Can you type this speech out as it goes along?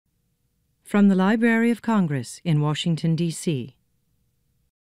From the Library of Congress in Washington, D.C.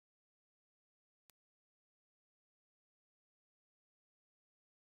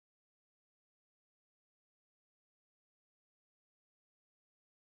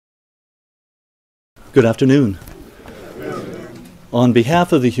 Good afternoon. On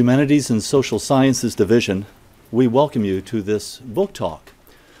behalf of the Humanities and Social Sciences Division, we welcome you to this book talk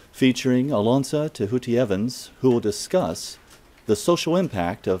featuring Alonza Tehuti Evans, who will discuss the social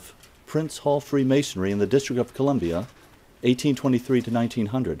impact of Prince Hall Freemasonry in the District of Columbia, 1823 to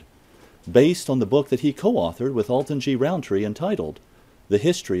 1900, based on the book that he co-authored with Alton G. Roundtree entitled The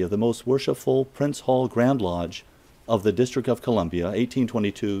History of the Most Worshipful Prince Hall Grand Lodge of the District of Columbia,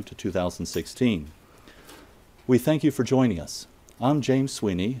 1822 to 2016. We thank you for joining us. I'm James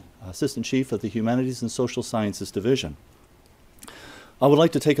Sweeney, Assistant Chief of the Humanities and Social Sciences Division. I would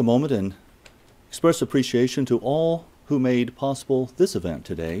like to take a moment and express appreciation to all who made possible this event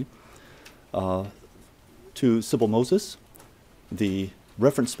today. To Sybil Moses, the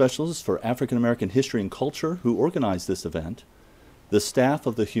reference specialist for African American history and culture who organized this event, the staff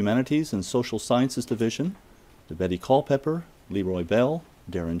of the Humanities and Social Sciences Division, to Betty Culpepper, Leroy Bell,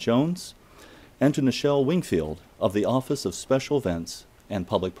 Darren Jones, and to Nichelle Wingfield of the Office of Special Events and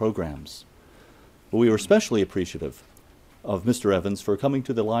Public Programs. We are especially appreciative of Mr. Evans for coming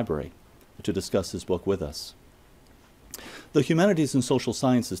to the library to discuss his book with us. The Humanities and Social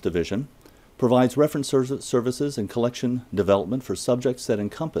Sciences Division provides reference services and collection development for subjects that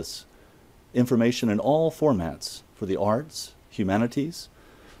encompass information in all formats for the arts, humanities,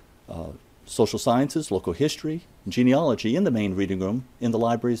 social sciences, local history, genealogy in the main reading room in the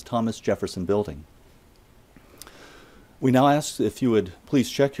library's Thomas Jefferson building. We now ask if you would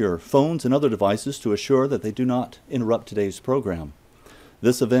please check your phones and other devices to assure that they do not interrupt today's program.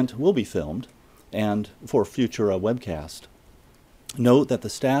 This event will be filmed and for future webcast. Note that the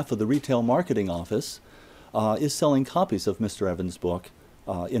staff of the Retail Marketing Office is selling copies of Mr. Evans' book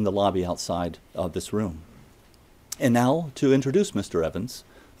in the lobby outside this room. And now, to introduce Mr. Evans,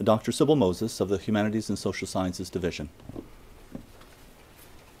 Dr. Sybil Moses of the Humanities and Social Sciences Division.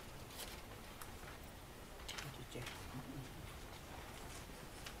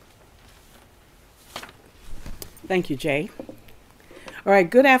 Thank you, Jay. All right,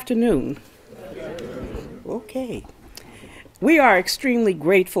 good afternoon. Okay. We are extremely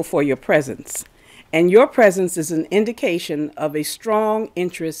grateful for your presence, and your presence is an indication of a strong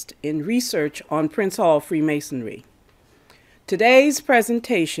interest in research on Prince Hall Freemasonry. Today's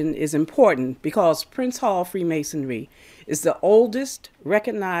presentation is important because Prince Hall Freemasonry is the oldest,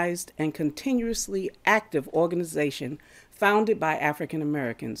 recognized, and continuously active organization founded by African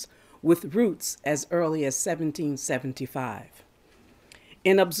Americans with roots as early as 1775.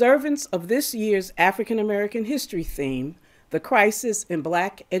 In observance of this year's African American history theme, the crisis in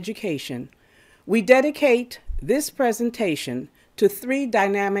Black education, we dedicate this presentation to three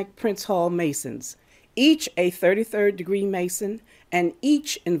dynamic Prince Hall Masons, each a 33rd degree Mason, and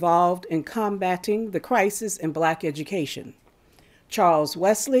each involved in combating the crisis in Black education: Charles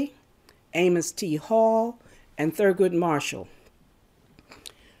Wesley, Amos T. Hall, and Thurgood Marshall.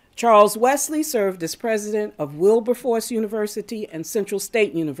 Charles Wesley served as president of Wilberforce University and Central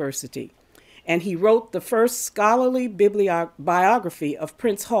State University, and he wrote the first scholarly biography of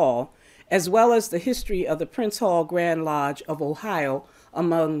Prince Hall, as well as the history of the Prince Hall Grand Lodge of Ohio,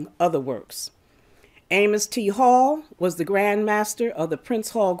 among other works. Amos T. Hall was the Grand Master of the Prince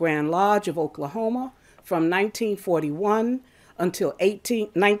Hall Grand Lodge of Oklahoma from 1941 until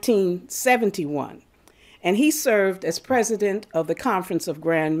 1971, and he served as president of the Conference of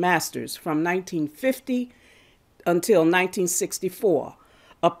Grand Masters from 1950 until 1964,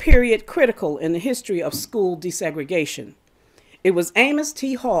 a period critical in the history of school desegregation. It was Amos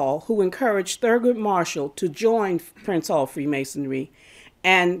T. Hall who encouraged Thurgood Marshall to join Prince Hall Freemasonry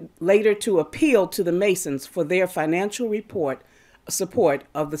and later to appeal to the Masons for their financial support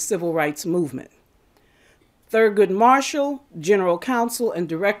of the civil rights movement. Thurgood Marshall, General Counsel and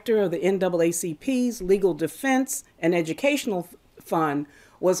Director of the NAACP's Legal Defense and Educational Fund,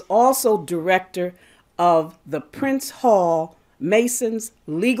 was also Director of the Prince Hall Masons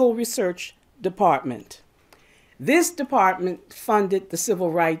Legal Research Department. This department funded the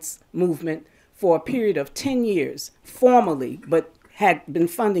civil rights movement for a period of 10 years, formally, but had been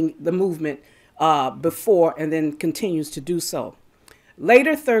funding the movement before and then continues to do so.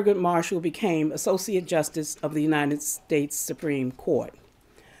 Later, Thurgood Marshall became Associate Justice of the United States Supreme Court.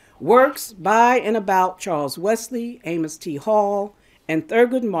 Works by and about Charles Wesley, Amos T. Hall, and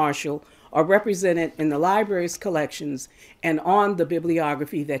Thurgood Marshall are represented in the library's collections and on the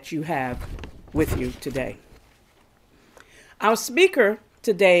bibliography that you have with you today. Our speaker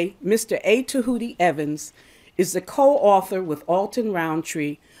Today, Mr. A. Tehuti Evans is the co-author with Alton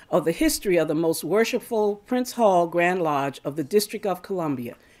Roundtree of the history of the most worshipful Prince Hall Grand Lodge of the District of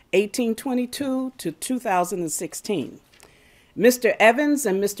Columbia, 1822 to 2016. Mr. Evans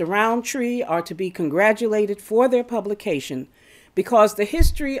and Mr. Roundtree are to be congratulated for their publication because the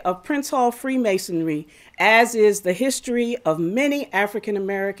history of Prince Hall Freemasonry, as is the history of many African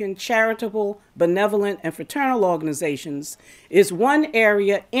American charitable, benevolent, and fraternal organizations, is one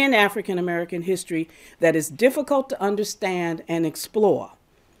area in African American history that is difficult to understand and explore.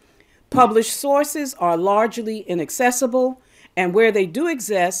 Published sources are largely inaccessible, and where they do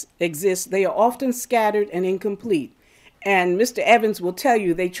exist, they are often scattered and incomplete. And Mr. Evans will tell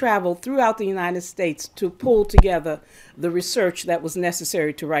you they traveled throughout the United States to pull together the research that was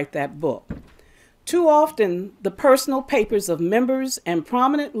necessary to write that book. Too often, the personal papers of members and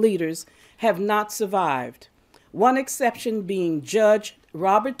prominent leaders have not survived. One exception being Judge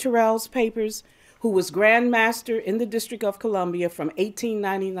Robert Terrell's papers, who was Grand Master in the District of Columbia from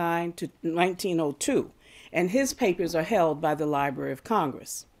 1899 to 1902, and his papers are held by the Library of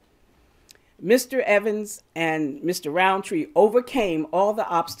Congress. Mr. Evans and Mr. Roundtree overcame all the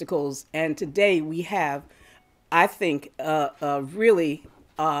obstacles, and today we have, I think, a really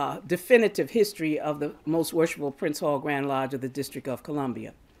definitive history of the most worshipful Prince Hall Grand Lodge of the District of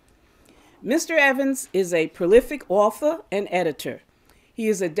Columbia. Mr. Evans is a prolific author and editor. He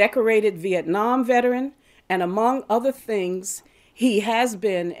is a decorated Vietnam veteran, and among other things, he has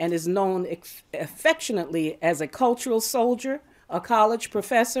been and is known affectionately as a cultural soldier, a college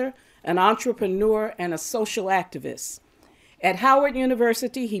professor, an entrepreneur, and a social activist. At Howard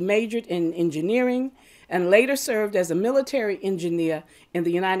University, he majored in engineering and later served as a military engineer in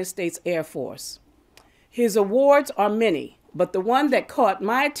the United States Air Force. His awards are many, but the one that caught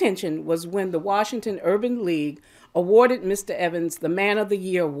my attention was when the Washington Urban League awarded Mr. Evans the Man of the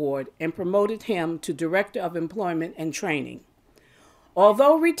Year Award and promoted him to Director of Employment and Training.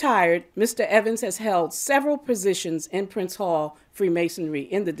 Although retired, Mr. Evans has held several positions in Prince Hall Freemasonry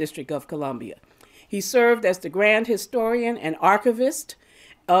in the District of Columbia. He served as the Grand Historian and Archivist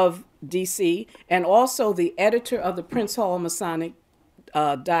of D.C. and also the editor of the Prince Hall Masonic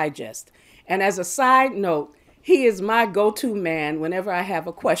Digest. And as a side note, he is my go-to man whenever I have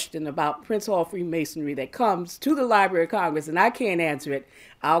a question about Prince Hall Freemasonry that comes to the Library of Congress and I can't answer it.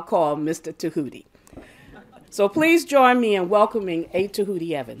 I'll call Mr. Tehuti. So please join me in welcoming A.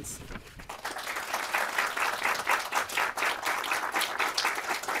 Tehuti Evans.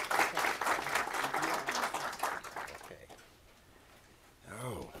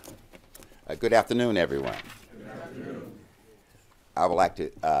 Good afternoon, everyone. Good afternoon. I would like to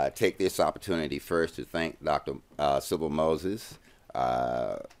take this opportunity first to thank Dr. Sybil Moses,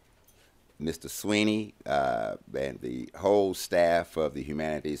 Mr. Sweeney, and the whole staff of the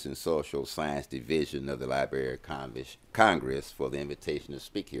Humanities and Social Science Division of the Library of Congress for the invitation to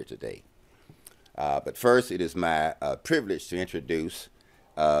speak here today. But first, it is my privilege to introduce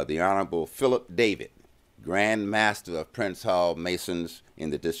the Honorable Philip David, Grand Master of Prince Hall Masons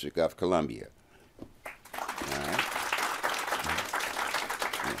in the District of Columbia. All right.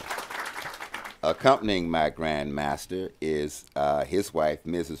 Accompanying my Grand Master is his wife,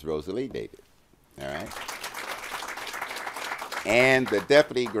 Mrs. Rosalie David. All right. And the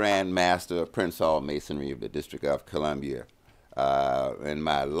Deputy Grand Master of Prince Hall Masonry of the District of Columbia, and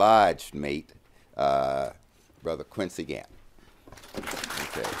my lodge mate, Brother Quincy Gant.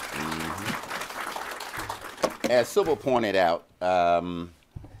 Okay. Mm-hmm. As Sybil pointed out, the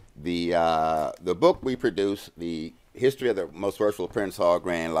book we produced, The History of the Most Worshipful Prince Hall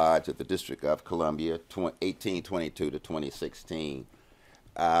Grand Lodge of the District of Columbia, 1822 to 2016,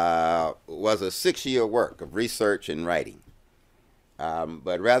 was a 6-year work of research and writing.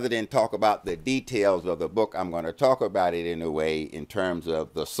 But rather than talk about the details of the book, I'm going to talk about it in a way in terms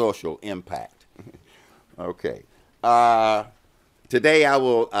of the social impact. Okay. Today I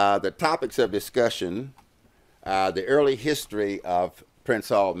will, the topics of discussion, the early history of Prince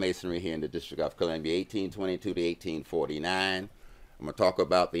Hall Masonry here in the District of Columbia, 1822 to 1849. I'm going to talk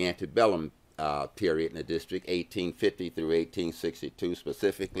about the antebellum period in the district, 1850 through 1862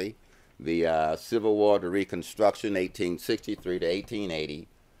 specifically, the Civil War to Reconstruction, 1863 to 1880,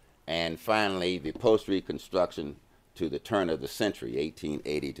 and finally the post-Reconstruction to the turn of the century,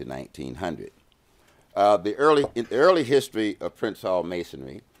 1880 to 1900. In the early history of Prince Hall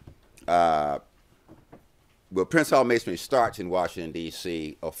Masonry, well, Prince Hall Masonry starts in Washington,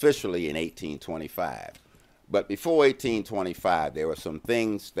 D.C. officially in 1825. But before 1825, there were some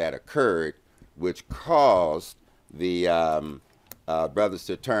things that occurred which caused the brothers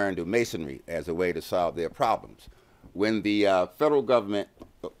to turn to Masonry as a way to solve their problems. when the federal government,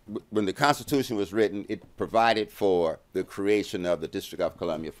 when the Constitution was written, it provided for the creation of the District of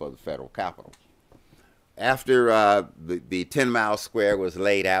Columbia for the federal capital. After the 10-mile square was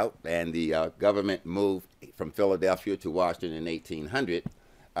laid out and the government moved from Philadelphia to Washington in 1800,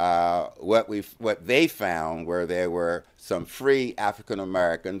 what they found were there were some free African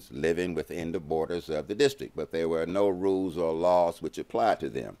Americans living within the borders of the district, but there were no rules or laws which applied to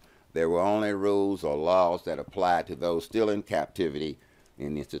them. There were only rules or laws that applied to those still in captivity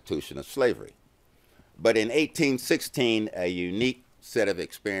in the institution of slavery. But in 1816, a unique set of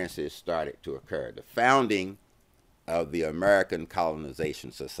experiences started to occur, the founding of the American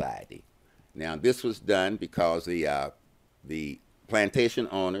Colonization Society. Now, this was done because the plantation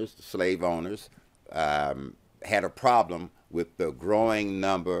owners, the slave owners, had a problem with the growing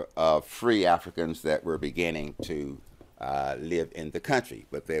number of free Africans that were beginning to live in the country,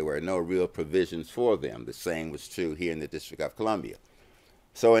 but there were no real provisions for them. The same was true here in the District of Columbia.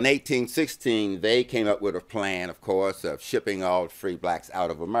 So in 1816, they came up with a plan, of course, of shipping all free blacks out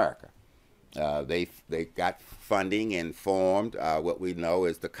of America. They got funding and formed what we know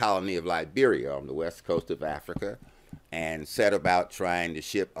as the colony of Liberia on the west coast of Africa, and set about trying to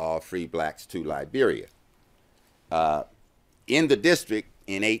ship all free blacks to Liberia. In the district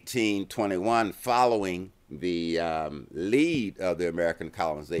in 1821, following the lead of the American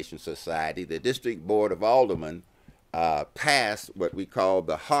Colonization Society, the District Board of Aldermen passed what we call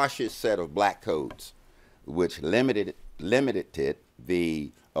the harshest set of black codes, which limited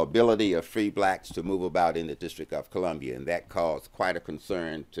the ability of free blacks to move about in the District of Columbia, and that caused quite a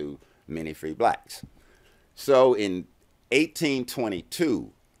concern to many free blacks. So in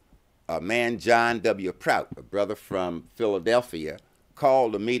 1822, a man, John W. Prout, a brother from Philadelphia,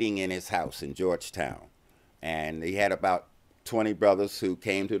 called a meeting in his house in Georgetown, and he had about 20 brothers who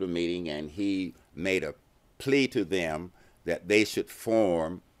came to the meeting, and he made a plea to them that they should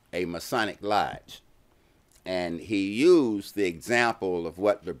form a Masonic lodge. And he used the example of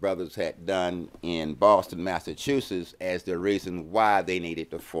what the brothers had done in Boston, Massachusetts, as the reason why they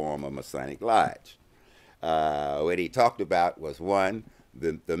needed to form a Masonic lodge. What he talked about was, one,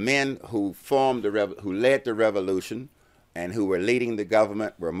 the men who who led the revolution and who were leading the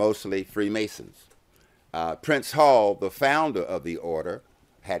government were mostly Freemasons. Prince Hall, the founder of the order,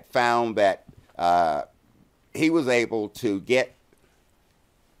 had found that he was able to get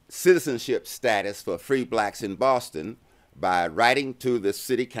citizenship status for free blacks in Boston by writing to the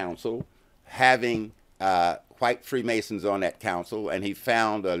city council, having white Freemasons on that council, and he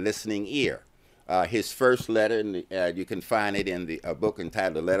found a listening ear. His first letter, you can find it in a book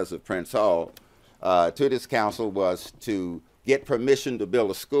entitled The Letters of Prince Hall, to this council was to get permission to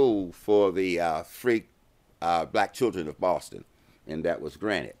build a school for the free black children of Boston, and that was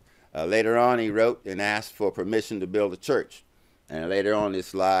granted. Later on, he wrote and asked for permission to build a church. And later on,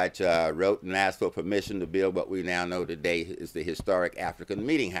 this lodge wrote and asked for permission to build what we now know today is the historic African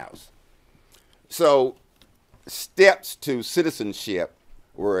Meeting House. So steps to citizenship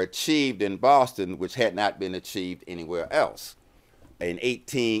were achieved in Boston, which had not been achieved anywhere else. In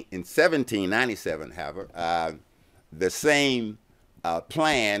 1797, however, the same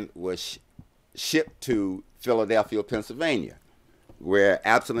plan was shipped to Philadelphia, Pennsylvania, where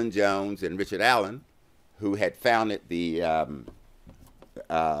Absalom Jones and Richard Allen, who had founded the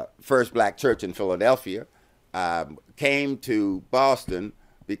first black church in Philadelphia, came to Boston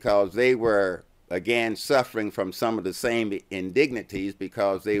because they were, again, suffering from some of the same indignities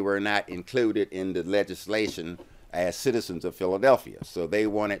because they were not included in the legislation as citizens of Philadelphia. So they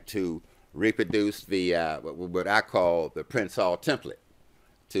wanted to reproduce the what I call the Prince Hall template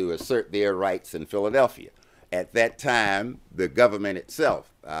to assert their rights in Philadelphia. At that time, the government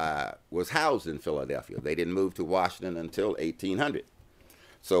itself was housed in Philadelphia. They didn't move to Washington until 1800.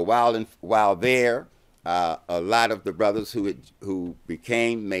 So while there, a lot of the brothers who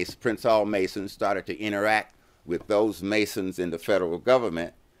became Prince Hall Masons started to interact with those Masons in the federal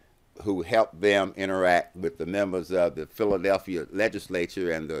government, who helped them interact with the members of the Philadelphia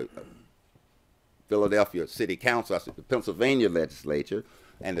legislature and the Philadelphia City Council, the Pennsylvania legislature,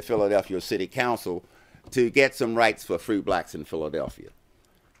 and the Philadelphia City Council, to get some rights for free blacks in Philadelphia.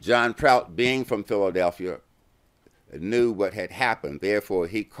 John Prout, being from Philadelphia, knew what had happened. Therefore,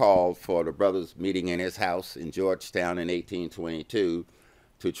 he called for the brothers meeting in his house in Georgetown in 1822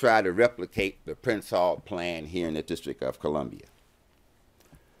 to try to replicate the Prince Hall plan here in the District of Columbia.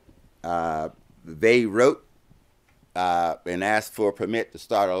 They wrote and asked for a permit to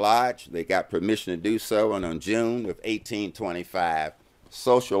start a lodge. They got permission to do so, and on June of 1825,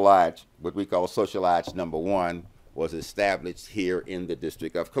 Social Lodge, what we call Social Lodge number 1, was established here in the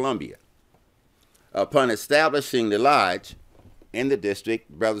District of Columbia. Upon establishing the lodge in the district,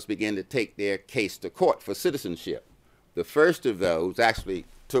 brothers began to take their case to court for citizenship. The first of those actually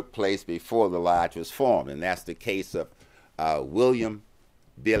took place before the lodge was formed, and that's the case of William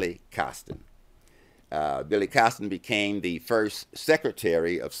Billy Costin. Billy Costin became the first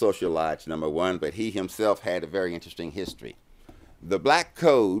secretary of Social Lodge No. 1, but he himself had a very interesting history. The black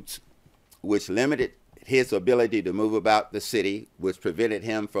codes, which limited his ability to move about the city, which prevented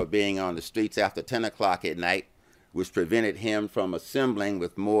him from being on the streets after 10 o'clock at night, which prevented him from assembling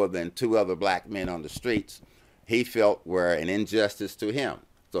with more than 2 other black men on the streets, he felt were an injustice to him.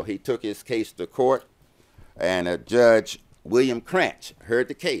 So he took his case to court, and Judge William Cranch heard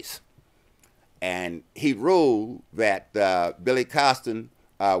the case. And he ruled that Billy Costin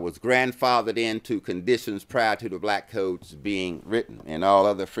was grandfathered into conditions prior to the black codes being written, and all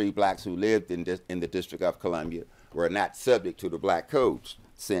other free blacks who lived in the District of Columbia were not subject to the black codes,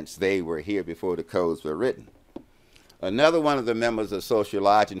 since they were here before the codes were written. Another one of the members of Social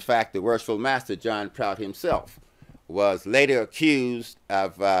Lodge, in fact, the Worshipful Master, John Prout himself, was later accused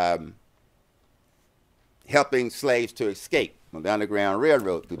of helping slaves to escape from the Underground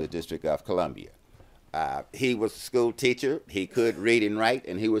Railroad through the District of Columbia. He was a school teacher, he could read and write,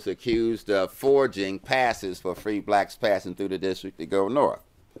 and he was accused of forging passes for free blacks passing through the district to go north.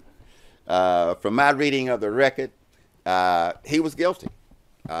 From my reading of the record, he was guilty.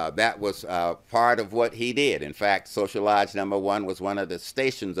 That was part of what he did. In fact, Social Lodge No. 1 was one of the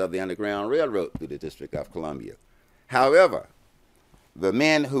stations of the Underground Railroad through the District of Columbia. However, the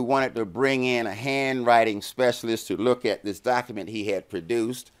men who wanted to bring in a handwriting specialist to look at this document he had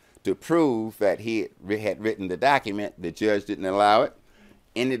produced to prove that he had written the document, the judge didn't allow it,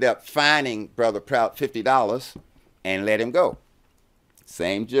 ended up fining Brother Prout $50 and let him go.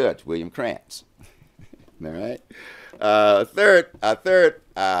 Same judge, William Cranch. All right. A third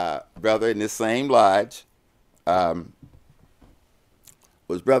brother in this same lodge was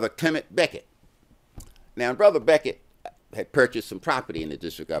Brother Clement Beckett. Now, Brother Beckett had purchased some property in the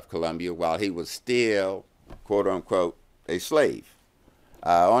District of Columbia while he was still, quote unquote, a slave.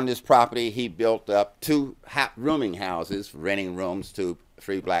 On this property, he built up 2 rooming houses, renting rooms to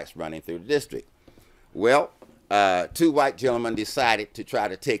free blacks running through the district. Well, 2 white gentlemen decided to try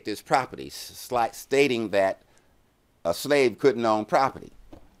to take this property, stating that a slave couldn't own property.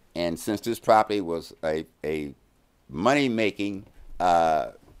 And since this property was a money-making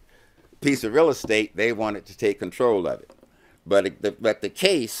piece of real estate, they wanted to take control of it. But the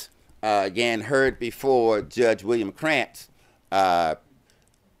case, again, heard before Judge William Cranch,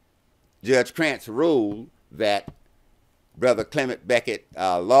 Judge Cranch ruled that Brother Clement Beckett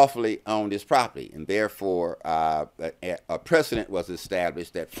lawfully owned his property, and therefore a precedent was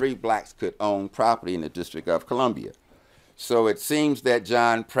established that free blacks could own property in the District of Columbia. So it seems that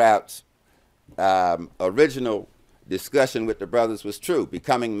John Prout's original discussion with the brothers was true,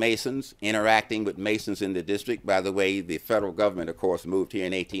 becoming Masons, interacting with Masons in the district. By the way, the federal government, of course, moved here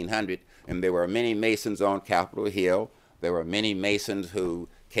in 1800, and there were many Masons on Capitol Hill. There were many Masons who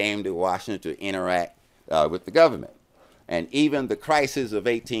came to Washington to interact with the government. And even the crisis of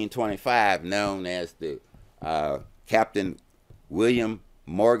 1825, known as the Captain William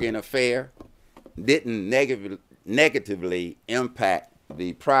Morgan affair, didn't negatively impact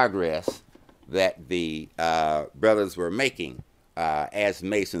the progress that the brothers were making as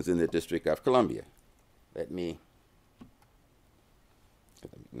Masons in the District of Columbia. Let me,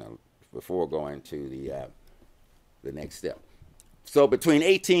 before going to the next step. So between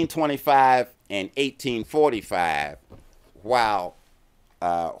 1825 and 1845, while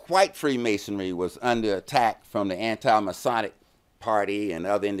white Freemasonry was under attack from the anti-Masonic Party and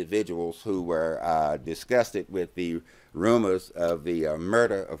other individuals who were disgusted with the rumors of the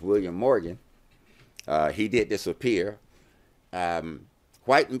murder of William Morgan, he did disappear.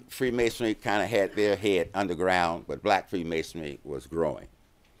 White Freemasonry kind of had their head underground, but black Freemasonry was growing.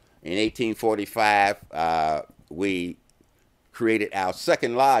 In 1845, we created our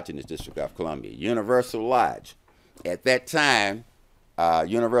second lodge in the District of Columbia, Universal Lodge. At that time,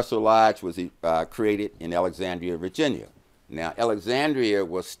 Universal Lodge was created in Alexandria, Virginia. Now, Alexandria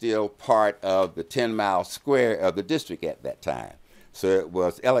was still part of the 10-mile square of the district at that time. So it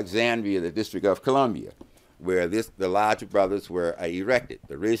was Alexandria, the District of Columbia, where the Lodge brothers were erected.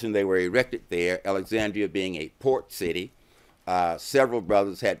 The reason they were erected there, Alexandria being a port city, several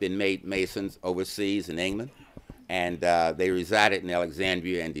brothers had been made Masons overseas in England, and they resided in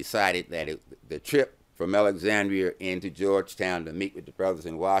Alexandria and decided that the trip from Alexandria into Georgetown to meet with the brothers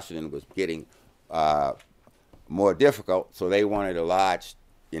in Washington was getting more difficult, so they wanted a lodge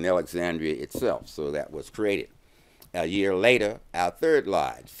in Alexandria itself, so that was created. a year later, our third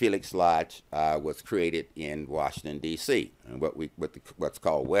lodge, Felix Lodge, was created in Washington, D.C., and what's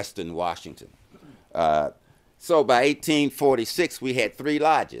called Western Washington. So by 1846, we had 3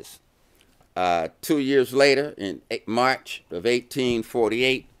 lodges. 2 years later, in March of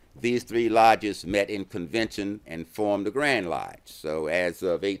 1848, these 3 lodges met in convention and formed the Grand Lodge. So as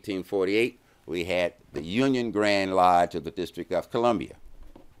of 1848, we had the Union Grand Lodge of the District of Columbia.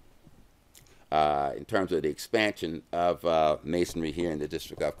 In terms of the expansion of Masonry here in the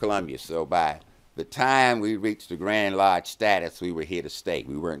District of Columbia. So by the time we reached the Grand Lodge status, we were here to stay.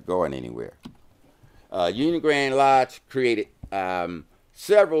 We weren't going anywhere. Union Grand Lodge created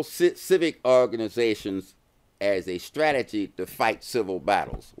several civic organizations as a strategy to fight civil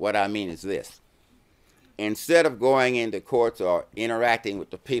battles. What I mean is this. Instead of going into courts or interacting with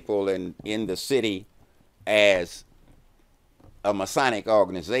the people in the city as a Masonic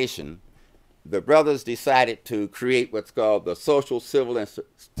organization, the brothers decided to create what's called the Social, Civil, and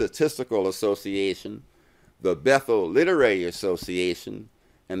Statistical Association, the Bethel Literary Association,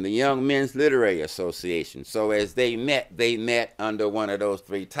 and the Young Men's Literary Association. So as they met under one of those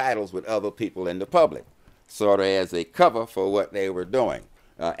 3 titles with other people in the public, sort of as a cover for what they were doing,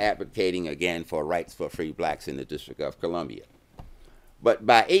 advocating again for rights for free blacks in the District of Columbia. But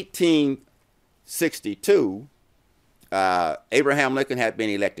by 1862, Abraham Lincoln had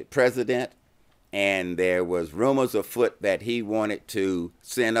been elected president, and there was rumors afoot that he wanted to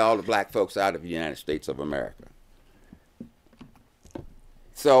send all the black folks out of the United States of America.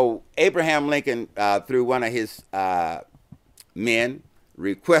 So Abraham Lincoln, through one of his men,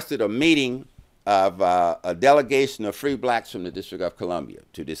 requested a meeting of a delegation of free blacks from the District of Columbia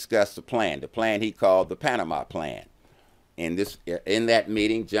to discuss the plan he called the Panama Plan. In that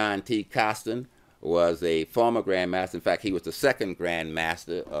meeting, John T. Costin was a former Grand Master. In fact, he was the 2nd Grand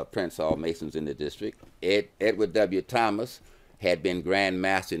Master of Prince Hall Masons in the district. Edward W. Thomas had been Grand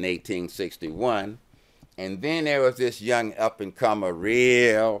Master in 1861. And then there was this young up-and-comer,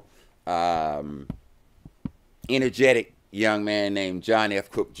 real energetic young man named John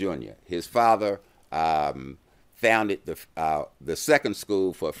F. Cook, Jr. His father founded the 2nd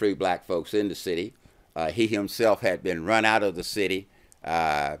school for free black folks in the city. He himself had been run out of the city.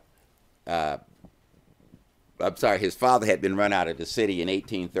 His father had been run out of the city in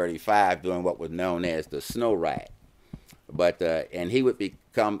 1835 doing what was known as the Snow Riot. But and he would be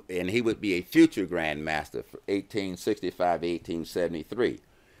a future Grand Master from 1865 to 1873.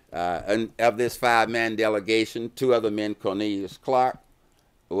 And of this 5-man delegation, 2 other men, Cornelius Clark,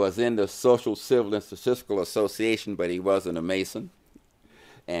 was in the Social, Civil, and Statistical Association, but he wasn't a Mason.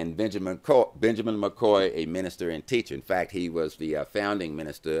 And Benjamin McCoy, a minister and teacher. In fact, he was the founding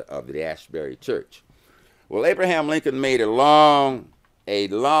minister of the Ashbury Church. Well, Abraham Lincoln made a long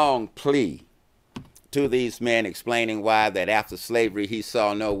plea to these men, explaining why that after slavery he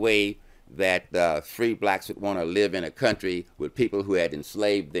saw no way that free blacks would want to live in a country with people who had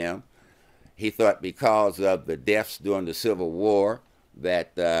enslaved them. He thought because of the deaths during the Civil War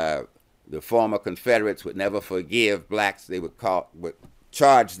that the former Confederates would never forgive blacks. They would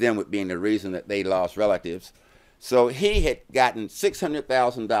charge them with being the reason that they lost relatives. So he had gotten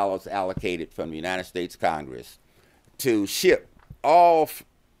 $600,000 allocated from the United States Congress to ship all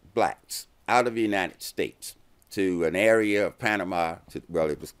blacks out of the United States to an area of Panama. It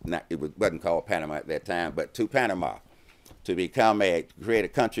wasn't called Panama at that time, but to Panama, to create a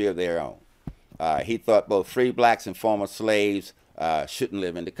country of their own. He thought both free blacks and former slaves shouldn't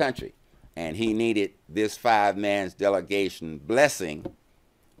live in the country, and he needed this 5-man's delegation blessing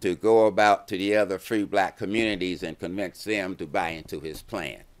to go about to the other free black communities and convince them to buy into his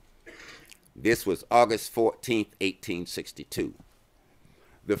plan. This was August 14th, 1862.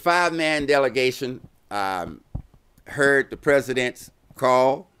 The 5-man delegation heard the president's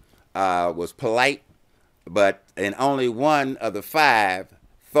call, was polite, and only one of the 5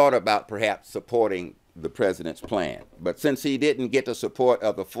 thought about perhaps supporting the president's plan. But since he didn't get the support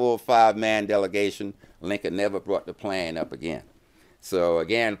of the full 5-man delegation, Lincoln never brought the plan up again. So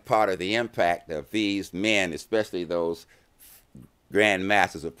again, part of the impact of these men, especially those Grand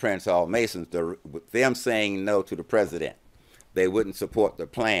Masters of Prince Hall Masons, them saying no to the president, they wouldn't support the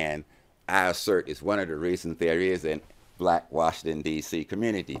plan, I assert is one of the reasons there is a black Washington, D.C.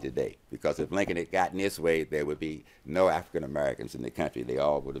 community today. Because if Lincoln had gotten his way, there would be no African Americans in the country. They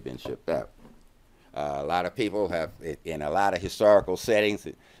all would have been shipped out. A lot of people have, in a lot of historical settings,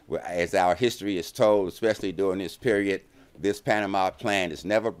 as our history is told, especially during this period, this Panama Plan is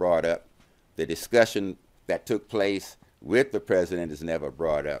never brought up. The discussion that took place with the president is never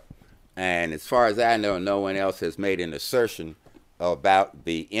brought up. And as far as I know, no one else has made an assertion about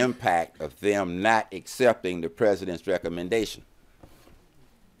the impact of them not accepting the president's recommendation.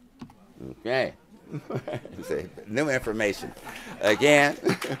 Okay. New information. Again,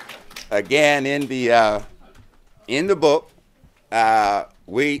 again in the book,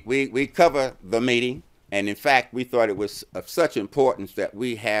 we cover the meeting, and in fact, we thought it was of such importance that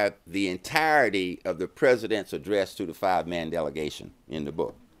we have the entirety of the president's address to the 5-man delegation in the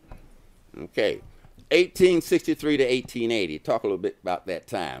book. Okay, 1863 to 1880. Talk a little bit about that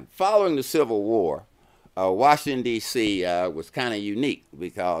time. Following the Civil War, Washington, D.C. Was kind of unique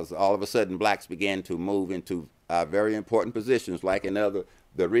because all of a sudden blacks began to move into very important positions, like in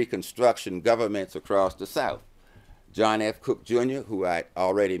the Reconstruction governments across the South. John F. Cook, Jr., who I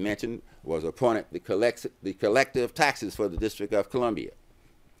already mentioned, was appointed the collector of taxes for the District of Columbia.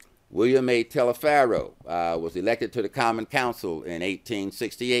 William A. Taliaferro was elected to the Common Council in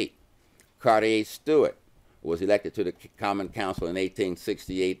 1868. Carter A. Stewart was elected to the Common Council in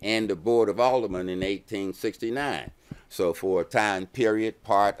 1868 and the Board of Aldermen in 1869. So for a time period,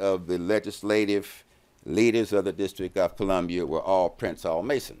 part of the legislative leaders of the District of Columbia were all Prince Hall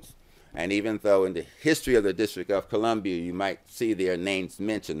Masons. And even though in the history of the District of Columbia you might see their names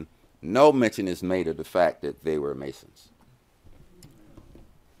mentioned, no mention is made of the fact that they were Masons.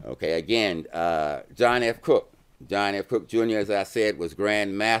 Okay, again, John F. Cook. John F. Cook, Jr., as I said, was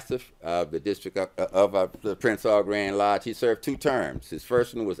Grand Master of the District of the Prince Hall Grand Lodge. He served 2 terms. His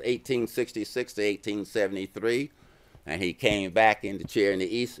first one was 1866 to 1873, and he came back in the chair in the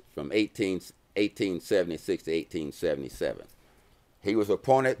East from 1876 to 1877. He was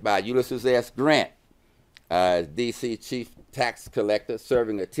appointed by Ulysses S. Grant as D.C. Chief Tax Collector,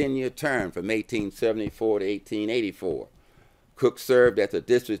 serving a 10-year term from 1874 to 1884. Cook served as a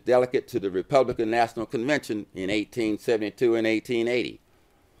district delegate to the Republican National Convention in 1872 and 1880.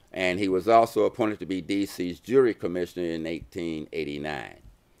 And he was also appointed to be D.C.'s jury commissioner in 1889.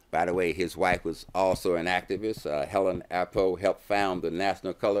 By the way, his wife was also an activist. Helen Appo helped found the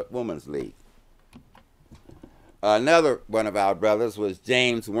National Colored Women's League. Another one of our brothers was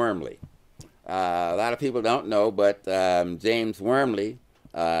James Wormley. A lot of people don't know, but James Wormley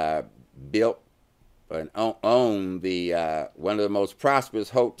built and owned one of the most prosperous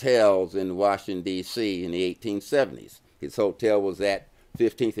hotels in Washington, D.C. in the 1870s. His hotel was at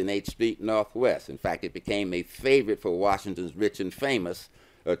 15th and 8th Street Northwest. In fact, it became a favorite for Washington's rich and famous,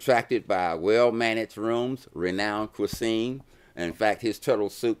 attracted by well-managed rooms, renowned cuisine. And in fact, his turtle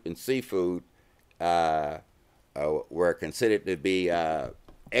soup and seafood were considered to be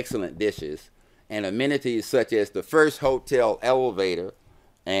excellent dishes, and amenities such as the first hotel elevator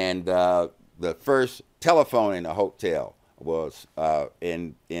and the first telephone in the hotel was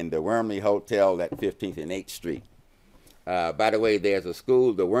in the Wormley Hotel at 15th and 8th Street. By the way, there's a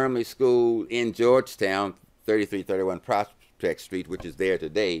school, the Wormley School in Georgetown, 3331 Prospect Street, which is there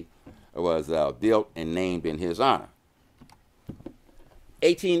today, was built and named in his honor.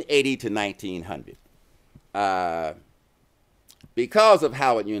 1880 to 1900. Because of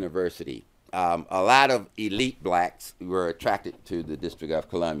Howard University, a lot of elite blacks were attracted to the District of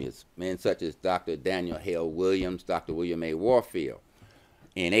Columbia. Men such as Dr. Daniel Hale Williams, Dr. William A. Warfield.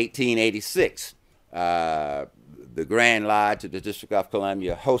 In 1886, the Grand Lodge of the District of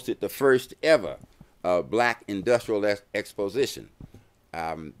Columbia hosted the first ever Black Industrial Exposition.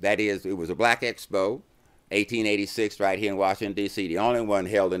 That is, it was a Black Expo, 1886, right here in Washington, D.C., the only one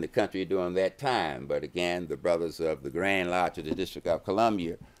held in the country during that time. But again, the brothers of the Grand Lodge of the District of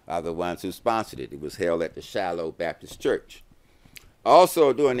Columbia are the ones who sponsored it. It was held at the Shiloh Baptist Church.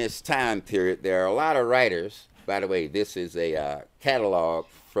 Also, during this time period, there are a lot of writers. By the way, this is a catalog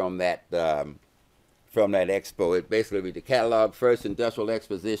from that expo. It basically was the catalog, First Industrial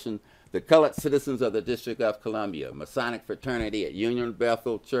Exposition, the Colored Citizens of the District of Columbia, Masonic Fraternity at Union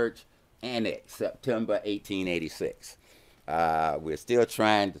Bethel Church, Annex, September 1886. We're still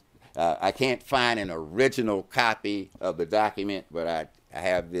trying to, I can't find an original copy of the document, but I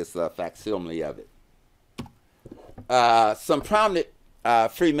have this facsimile of it. Some prominent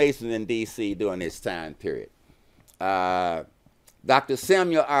Freemasons in D.C. during this time period. Dr.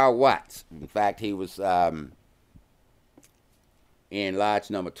 Samuel R. Watts, in fact, he was in Lodge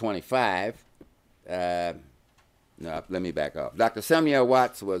number 25. No, let me back off. Dr. Samuel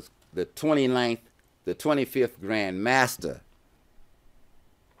Watts was the 25th Grand Master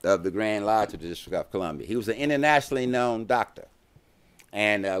of the Grand Lodge of the District of Columbia. He was an internationally known doctor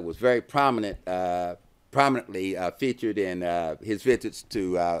and was very prominently featured in his visits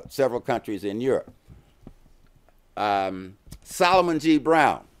to several countries in Europe. Solomon G.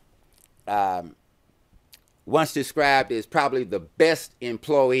 Brown, once described as probably the best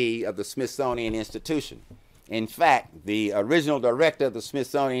employee of the Smithsonian Institution. In fact, the original director of the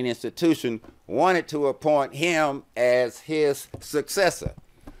Smithsonian Institution wanted to appoint him as his successor,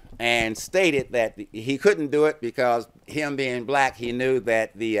 and stated that he couldn't do it because him being black, he knew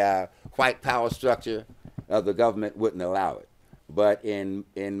that the white power structure of the government wouldn't allow it. But in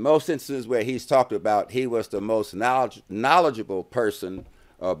most instances where he's talked about, he was the most knowledgeable person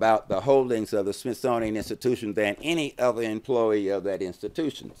about the holdings of the Smithsonian Institution than any other employee of that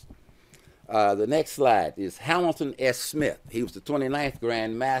institution. The next slide is Hamilton S. Smith. He was the 29th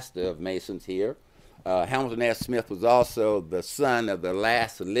Grand Master of Masons here. Hamilton S. Smith was also the son of the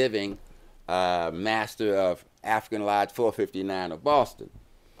last living master of African Lodge 459 of Boston.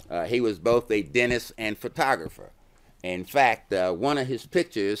 He was both a dentist and photographer. In fact, one of his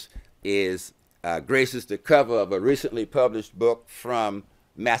pictures graces the cover of a recently published book from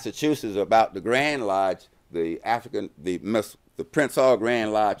Massachusetts about the Grand Lodge, the Prince Hall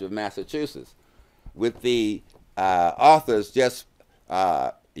Grand Lodge of Massachusetts, with the authors just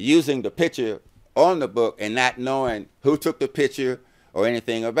using the picture on the book and not knowing who took the picture or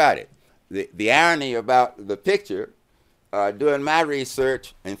anything about it. The irony about the picture, doing my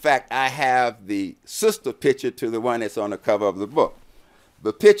research, in fact, I have the sister picture to the one that's on the cover of the book.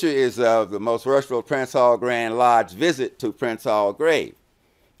 The picture is of the Most Worshipful Prince Hall Grand Lodge visit to Prince Hall grave.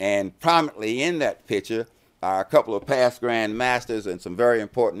 And prominently in that picture are a couple of past Grand Masters and some very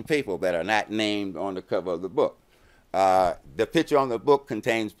important people that are not named on the cover of the book. The picture on the book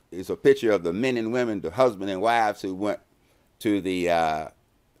is a picture of the men and women, the husband and wives who went to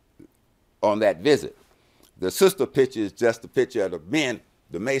on that visit. The sister picture is just a picture of the men,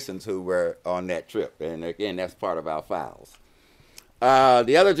 the Masons who were on that trip. And again, that's part of our files.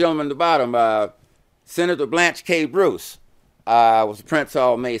 The other gentleman at the bottom, Senator Blanche K. Bruce, was a Prince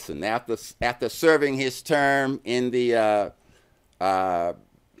Hall Mason. After serving his term in the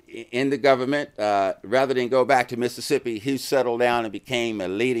government, rather than go back to Mississippi, he settled down and became a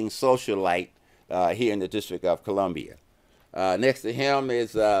leading socialite here in the District of Columbia. Next to him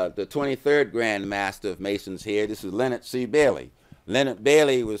is the 23rd Grand Master of Masons here. This is Leonard C. Bailey. Leonard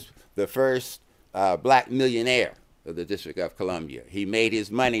Bailey was the first black millionaire of the District of Columbia. He made his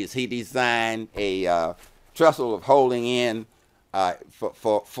money as he designed a trestle of holding in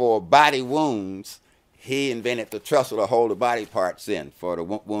for body wounds. He invented the trestle to hold the body parts in for the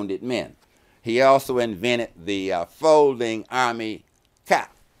wounded men. He also invented the folding army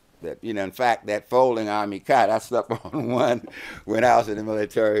cot. In fact, that folding army cot, I slept on one when I was in the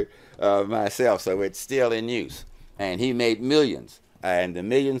military myself, so it's still in use. And he made millions. And the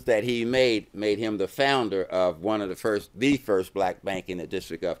millions that he made him the founder of the first black bank in the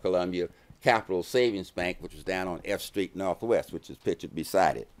District of Columbia, Capital Savings Bank, which was down on F Street Northwest, which is pictured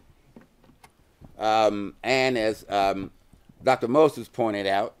beside it. And as Dr. Moses pointed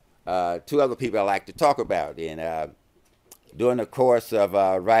out, two other people I like to talk about. During the course of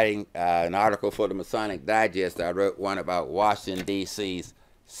writing an article for the Masonic Digest, I wrote one about Washington, D.C.'s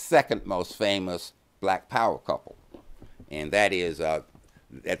second most famous black power couple. And that is, at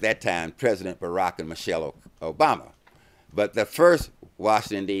that time, President Barack and Michelle Obama. But the first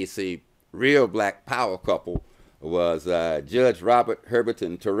Washington, D.C. real black power couple was Judge Robert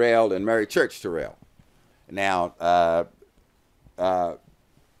Herberton Terrell and Mary Church Terrell. Now,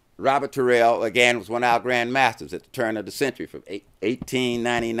 Robert Terrell, again, was one of our Grand Masters at the turn of the century from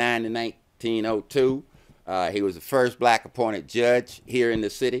 1899 to 1902. He was the first black appointed judge here in the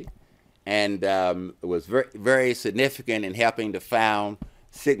city, and was very, very significant in helping to found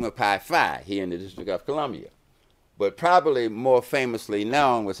Sigma Pi Phi here in the District of Columbia. But probably more famously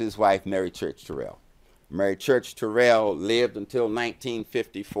known was his wife, Mary Church Terrell. Mary Church Terrell lived until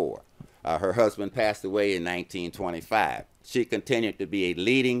 1954. Her husband passed away in 1925. She continued to be a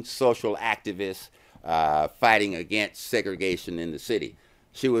leading social activist fighting against segregation in the city.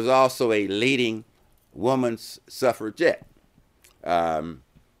 She was also a leading woman's suffragette.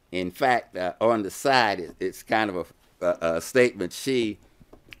 In fact, on the side, it's kind of a statement. She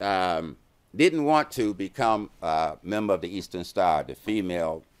didn't want to become a member of the Eastern Star, the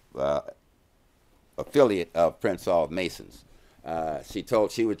female affiliate of Prince Hall Masons. She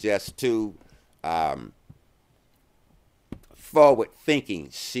told she was just too forward-thinking,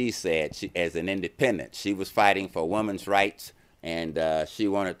 she said, as an independent. She was fighting for women's rights, and she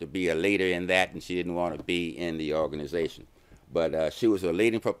wanted to be a leader in that, and she didn't want to be in the organization. But she was a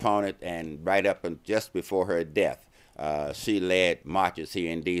leading proponent, and right up and just before her death, she led marches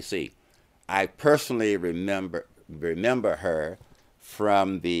here in D.C. I personally remember her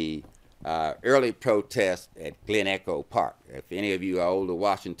from the early protest at Glen Echo Park. If any of you are older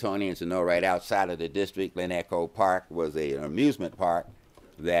Washingtonians and know, right outside of the district, Glen Echo Park was an amusement park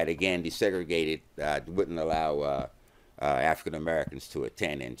that, again, desegregated, wouldn't allow African Americans to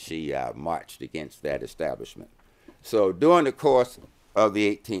attend, and she marched against that establishment. So during the course of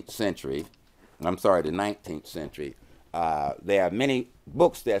the 18th century, I'm sorry, the 19th century, there are many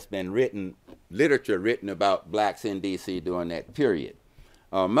books that's been written, literature written about blacks in D.C. during that period.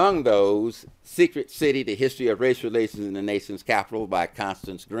 Among those, Secret City, The History of Race Relations in the Nation's Capital by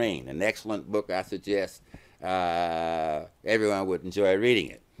Constance Green, an excellent book. I suggest everyone would enjoy reading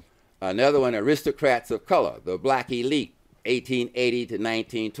it. Another one, Aristocrats of Color, The Black Elite, 1880 to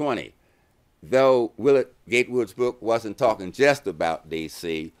 1920. Though Willard Gatewood's book wasn't talking just about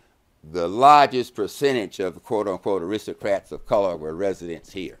D.C., the largest percentage of the quote-unquote aristocrats of color were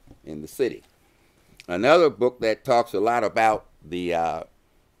residents here in the city. Another book that talks a lot about the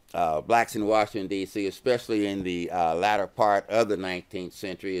blacks in Washington, D.C., especially in the latter part of the 19th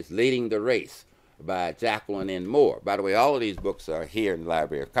century, is Leading the Race by Jacqueline N. Moore. By the way, all of these books are here in the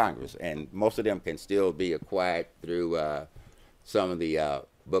Library of Congress, and most of them can still be acquired through some of the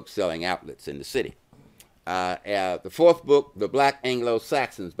book-selling outlets in the city. The fourth book, The Black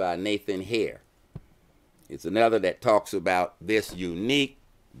Anglo-Saxons by Nathan Hare. It's another that talks about this unique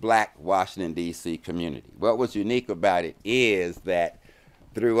black Washington, D.C. community. What was unique about it is that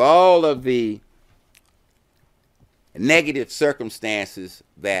through all of the negative circumstances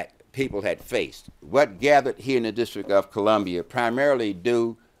that people had faced, what gathered here in the District of Columbia, primarily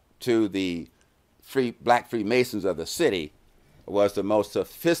due to the black Freemasons of the city, was the most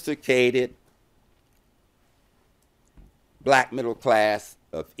sophisticated black middle class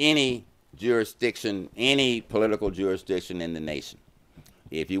of any jurisdiction, any political jurisdiction in the nation.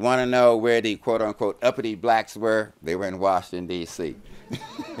 If you want to know where the quote-unquote uppity blacks were, they were in Washington, D.C.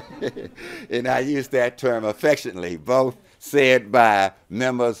 And I use that term affectionately, both said by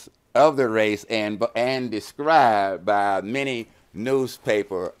members of the race and described by many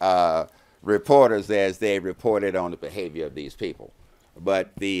newspaper reporters as they reported on the behavior of these people.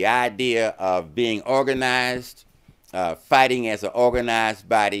 But the idea of being organized, fighting as an organized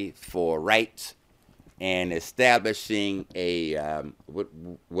body for rights, and establishing a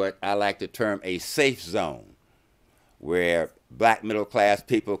what I like to term a safe zone, where black middle class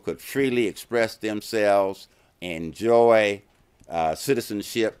people could freely express themselves, enjoy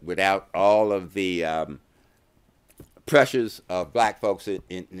citizenship without all of the pressures of black folks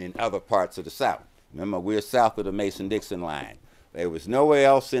in other parts of the South. Remember, we're south of the Mason-Dixon line. There was nowhere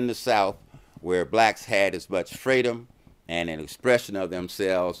else in the South where blacks had as much freedom and an expression of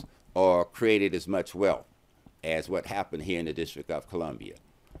themselves or created as much wealth as what happened here in the District of Columbia.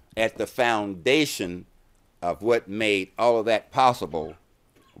 At the foundation of what made all of that possible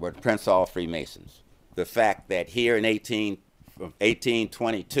were the Prince Hall Freemasons. The fact that here in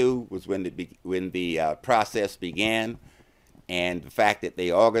 1822 was when the process began, and the fact that they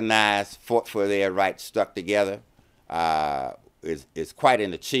organized, fought for their rights, stuck together, is quite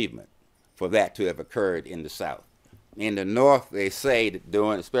an achievement for that to have occurred in the South. In the North, they say that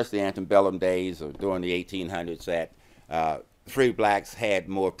during, especially antebellum days or during the 1800s, that free blacks had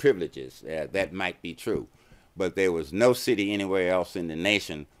more privileges. That might be true. But there was no city anywhere else in the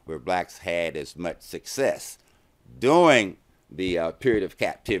nation where blacks had as much success. During the period of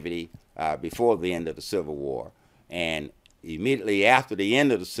captivity before the end of the Civil War, and immediately after the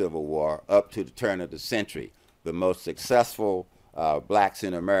end of the Civil War up to the turn of the century, the most successful blacks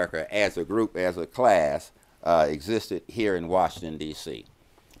in America as a group, as a class, existed here in Washington, D.C.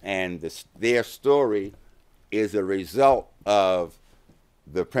 And their story is a result of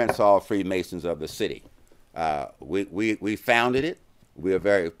the Prince Hall Freemasons of the city. We founded it. We are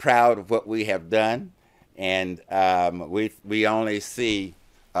very proud of what we have done, and we only see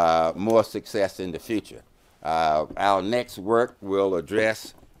more success in the future. Our next work will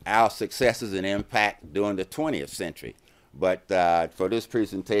address our successes and impact during the 20th century. But for this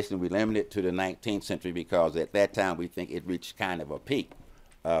presentation, we limit it to the 19th century because at that time we think it reached kind of a peak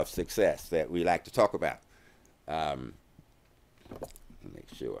of success that we like to talk about. Make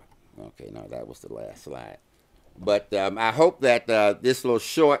sure. Okay, no, that was the last slide. But I hope that this little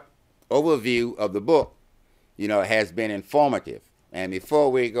short overview of the book, has been informative. And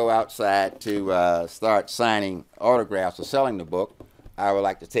before we go outside to start signing autographs or selling the book, I would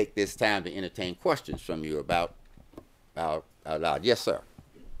like to take this time to entertain questions from you about out loud. Yes, sir.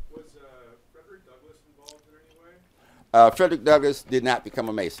 Was Frederick Douglass involved in any way? Frederick Douglass did not become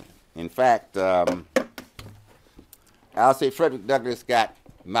a Mason. In fact, I'll say Frederick Douglass got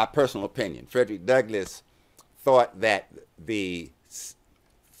my personal opinion. Frederick Douglass thought that the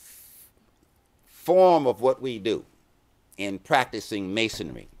form of what we do in practicing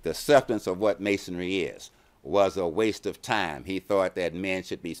Masonry, the substance of what Masonry is, was a waste of time. He thought that men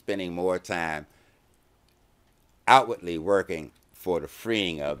should be spending more time outwardly working for the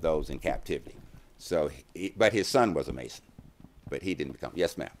freeing of those in captivity. So, but his son was a Mason, but he didn't become.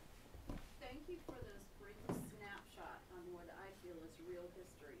 Yes, ma'am. Thank you for this brief snapshot on what I feel is real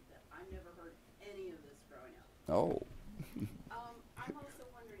history. That I never heard any of this growing up. Oh. I'm also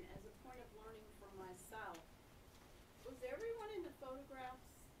wondering, as a point of learning for myself, was everyone in the photographs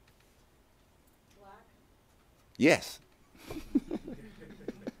black? Yes.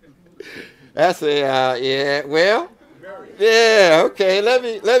 That's a yeah. Well, yeah. Okay. Let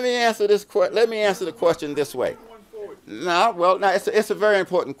me answer this. Let me answer the question this way. No, well, no. It's a very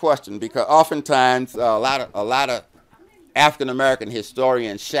important question because oftentimes a lot of African American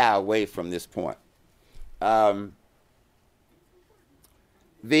historians shy away from this point.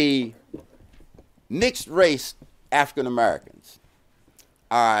 The mixed race African Americans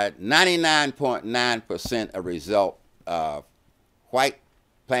are 99.9% a result of white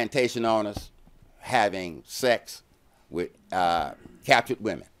plantation owners having sex with captured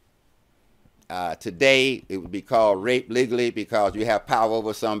women. Today, it would be called rape legally because you have power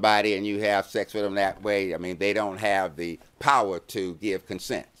over somebody and you have sex with them that way. I mean, they don't have the power to give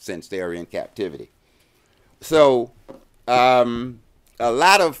consent since they're in captivity. So, a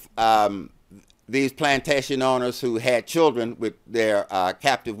lot of these plantation owners who had children with their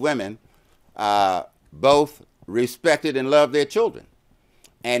captive women both respected and loved their children.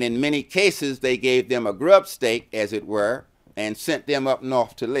 And in many cases, they gave them a grub stake, as it were, and sent them up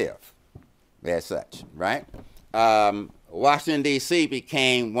north to live as such, right? Washington, D.C.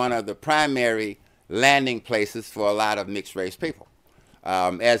 became one of the primary landing places for a lot of mixed-race people.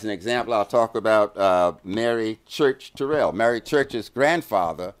 As an example, I'll talk about Mary Church Terrell. Mary Church's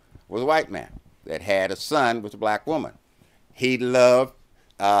grandfather was a white man that had a son with a black woman. He loved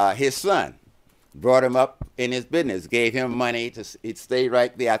his son, brought him up in his business, gave him money to he'd stay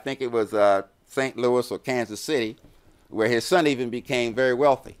right there. I think it was St. Louis or Kansas City, where his son even became very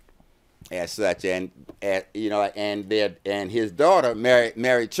wealthy as such. And you know, and his daughter,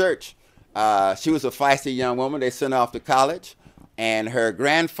 Mary Church, she was a feisty young woman. They sent her off to college. And her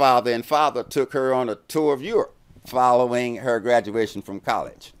grandfather and father took her on a tour of Europe following her graduation from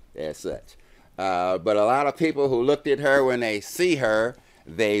college, as such. But a lot of people who looked at her, when they see her,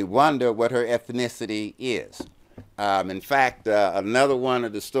 they wonder what her ethnicity is. In fact, another one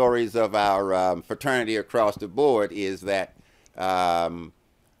of the stories of our fraternity across the board is that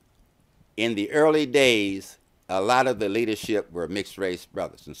in the early days, a lot of the leadership were mixed-race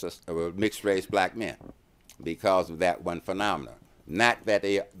brothers and sisters, were mixed-race black men because of that one phenomenon. Not that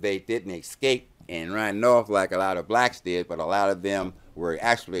they didn't escape and run north like a lot of blacks did, but a lot of them were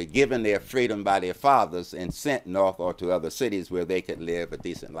actually given their freedom by their fathers and sent north or to other cities where they could live a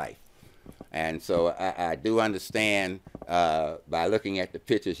decent life. And so I do understand by looking at the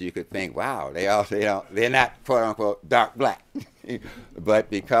pictures, you could think, wow, they're not quote unquote dark black. But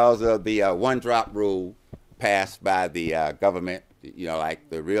because of the one drop rule passed by the government, you know, like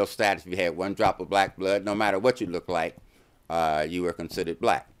the real status, if you had one drop of black blood, no matter what you look like, you were considered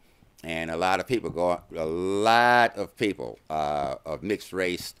black. And a lot of people of mixed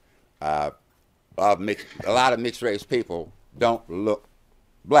race, a lot of mixed race people don't look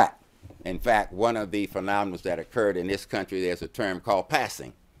black. In fact, one of the phenomena that occurred in this country, there's a term called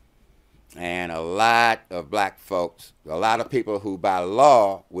passing. And a lot of black folks, a lot of people who by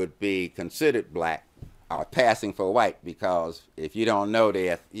law would be considered black are passing for white, because if you don't know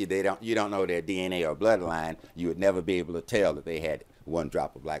you don't know their DNA or bloodline, you would never be able to tell that they had one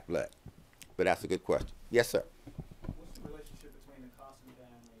drop of black blood. But that's a good question. Yes, sir. What's the relationship between the Costin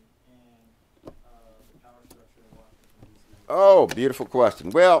family and the power structure in Washington, D.C.? Oh, beautiful question.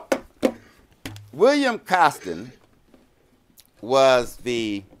 Well, William Costin was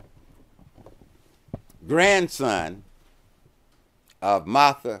the grandson of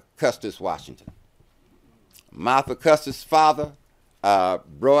Martha Custis Washington. Martha Custis' father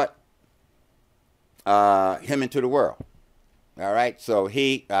brought him into the world. All right, so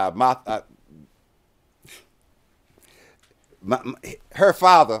her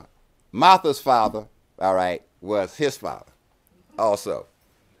father, Martha's father, all right, was his father also.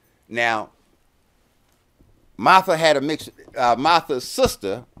 Now, Martha had a mixed, Martha's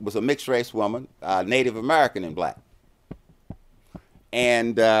sister was a mixed race woman, Native American and black.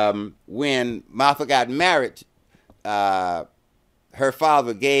 And when Martha got married, her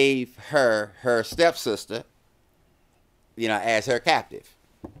father gave her stepsister, you know, as her captive.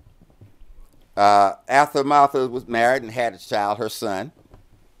 After Martha was married and had a child, her son,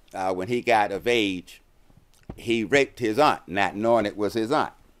 when he got of age, he raped his aunt, not knowing it was his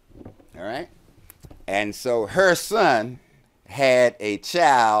aunt. All right? And so her son had a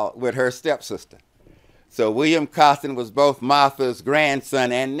child with her stepsister. So William Costin was both Martha's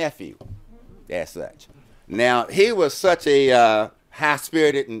grandson and nephew, as such. Now, he was such a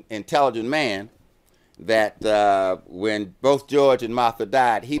high-spirited and intelligent man that when both George and Martha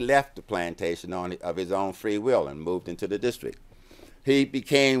died, he left the plantation of his own free will and moved into the district. He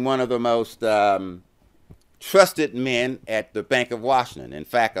became one of the most trusted men at the Bank of Washington. In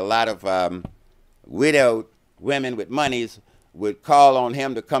fact, a lot of widowed women with monies would call on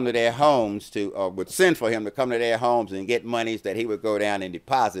him to come to their homes or would send for him to come to their homes and get monies that he would go down and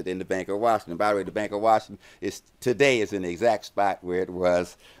deposit in the Bank of Washington. By the way, the Bank of Washington today is in the exact spot where it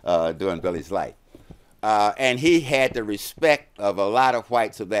was during Billy's life. And he had the respect of a lot of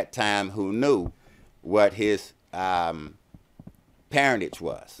whites of that time who knew what his parentage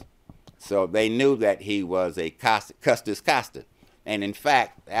was. So they knew that he was a Custis Costin. And in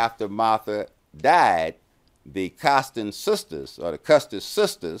fact, after Martha died, the Costin sisters, or the Custis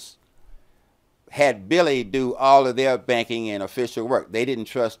sisters, had Billy do all of their banking and official work. They didn't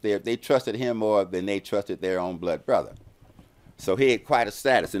trust they trusted him more than they trusted their own blood brother. So he had quite a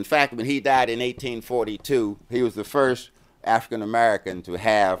status. In fact, when he died in 1842, he was the first African American to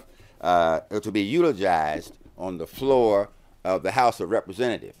have to be eulogized on the floor of the House of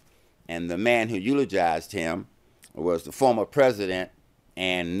Representatives. And the man who eulogized him was the former president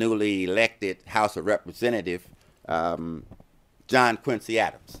and newly elected House of Representative John Quincy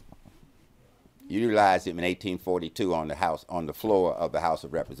Adams. Utilized him in 1842 on the floor of the House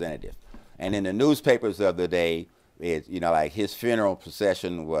of Representatives. And in the newspapers of the day, like his funeral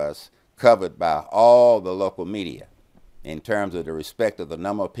procession was covered by all the local media in terms of the respect of the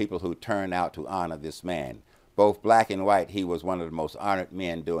number of people who turned out to honor this man. Both black and white, he was one of the most honored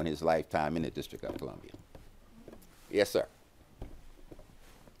men during his lifetime in the District of Columbia. Yes, sir.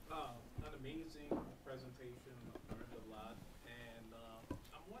 An amazing presentation, learned a lot, and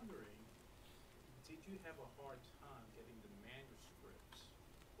I'm wondering, did you have a hard time getting the manuscripts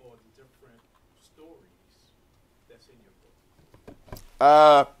or the different stories that's in your book?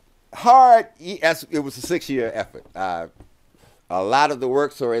 Hard, yes, it was a 6-year effort. A lot of the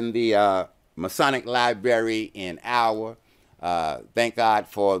works are in the Masonic Library in Iowa. Thank God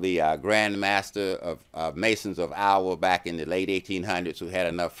for the Grand Master of Masons of Iowa back in the late 1800s who had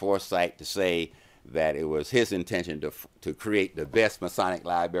enough foresight to say that it was his intention to create the best Masonic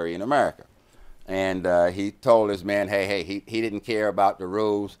library in America. And he told his men, hey, he didn't care about the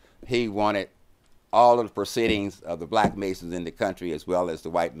rules. He wanted all of the proceedings of the black Masons in the country as well as the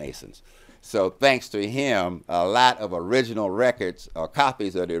white Masons. So thanks to him, a lot of original records or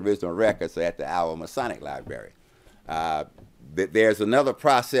copies of the original records are at the Iowa Masonic Library. There's another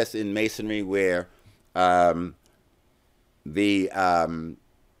process in Masonry where we have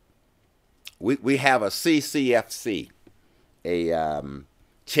a CCFC, a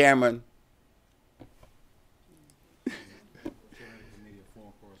chairman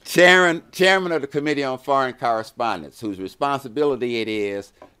of the Committee on Foreign Correspondence, whose responsibility it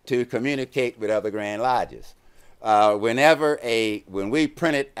is to communicate with other Grand Lodges. When we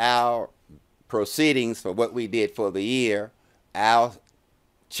printed our proceedings for what we did for the year, our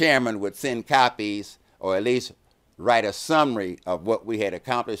chairman would send copies, or at least write a summary of what we had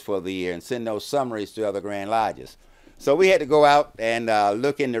accomplished for the year and send those summaries to other Grand Lodges. So we had to go out and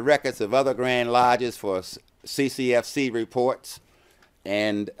look in the records of other Grand Lodges for CCFC reports.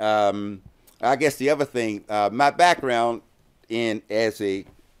 And I guess the other thing, my background as a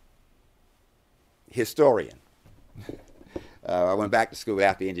historian. I went back to school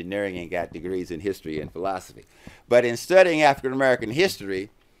after engineering and got degrees in history and philosophy. But in studying African American history,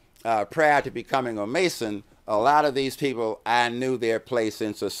 prior to becoming a Mason, a lot of these people, I knew their place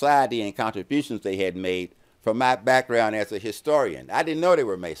in society and contributions they had made from my background as a historian. I didn't know they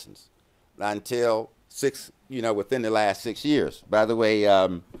were Masons until within the last 6 years. By the way,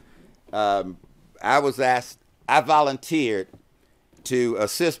 I volunteered to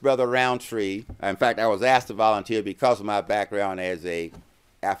assist Brother Roundtree. In fact, I was asked to volunteer because of my background as a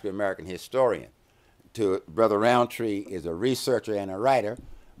African-American historian. Brother Roundtree is a researcher and a writer,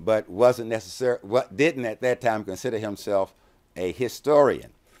 but didn't at that time consider himself a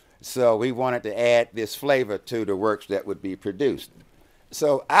historian. So we wanted to add this flavor to the works that would be produced.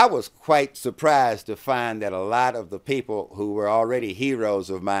 So I was quite surprised to find that a lot of the people who were already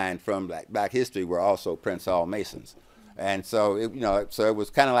heroes of mine from Black history were also Prince Hall Masons. And so, it was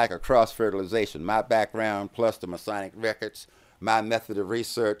kind of like a cross-fertilization. My background plus the Masonic records, my method of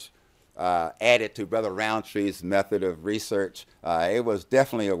research, added to Brother Roundtree's method of research. It was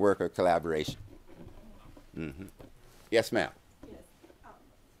definitely a work of collaboration. Mm-hmm. Yes, ma'am. Yes,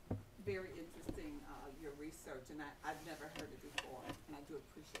 very interesting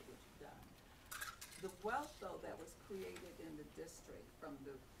the wealth, though, that was created in the district from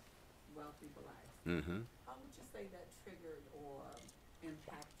the wealthy blacks, how would you say that triggered or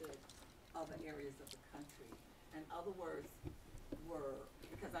impacted other areas of the country? In other words,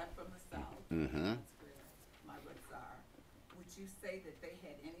 because I'm from the South, that's where my roots are, would you say that they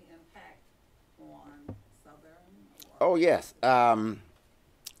had any impact on Southern? Oh, yes.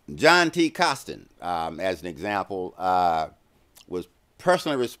 John T. Costin, as an example, was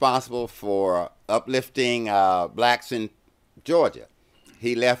personally responsible for uplifting blacks in Georgia.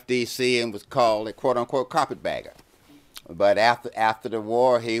 He left D.C. and was called a quote-unquote carpetbagger. But after the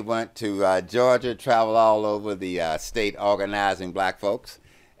war, he went to Georgia, traveled all over the state organizing black folks,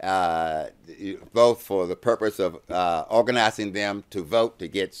 both for the purpose of organizing them to vote to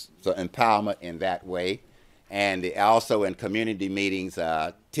get empowerment in that way, and also in community meetings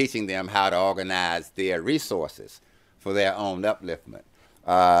teaching them how to organize their resources for their own upliftment.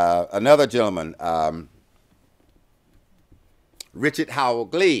 Another gentleman, Richard Howell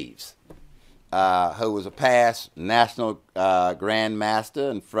Gleaves, who was a past national Grand Master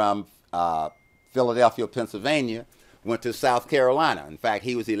and from Philadelphia, Pennsylvania, went to South Carolina. In fact,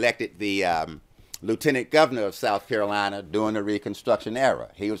 he was elected the Lieutenant Governor of South Carolina during the Reconstruction era.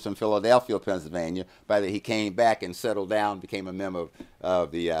 He was from Philadelphia, Pennsylvania. But he came back and settled down, became a member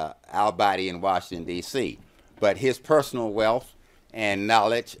of the our body in Washington, D.C. But his personal wealth and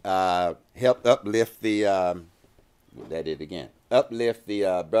knowledge helped uplift the, uplift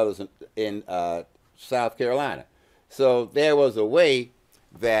the brothers in South Carolina. So there was a way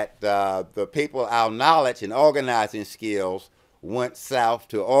that the people, our knowledge and organizing skills went south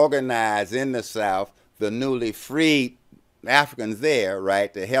to organize in the South the newly freed Africans there,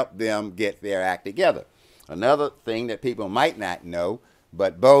 right, to help them get their act together. Another thing that people might not know,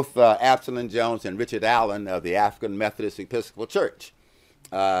 but both Absalom Jones and Richard Allen of the African Methodist Episcopal Church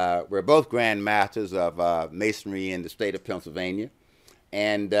were both Grand Masters of Masonry in the state of Pennsylvania,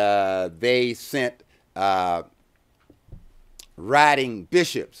 and they sent riding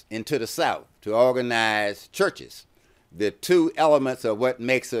bishops into the South to organize churches. The two elements of what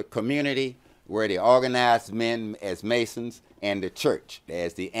makes a community were the organized men as Masons and the church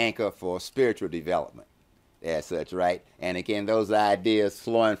as the anchor for spiritual development as such, right? And again, those ideas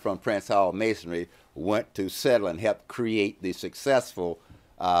flowing from Prince Hall Masonry went to settle and help create the successful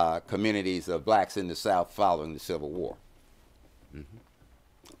communities of blacks in the South following the Civil War.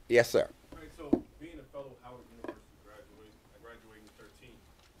 Yes, sir. All right, so being a fellow Howard University I graduated in 13.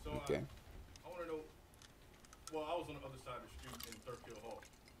 So Okay. I want to know, well, I was on the other side of the street in Thurfield Hall.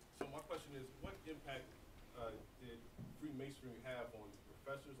 So my question is, what impact did Freemasonry have on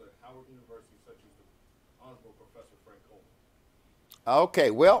professors at Howard University, such as the Honorable Professor Frank Coleman? Okay,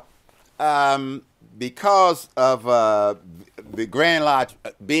 well, because of the Grand Lodge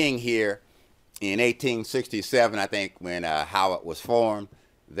being here in 1867, I think, when Howard was formed,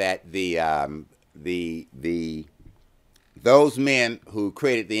 that those men who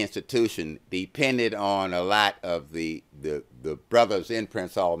created the institution depended on a lot of the brothers in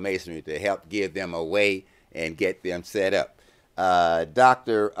Prince Hall Masonry to help give them a way and get them set up.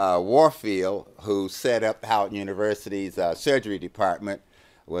 Dr. Warfield, who set up Howard University's surgery department,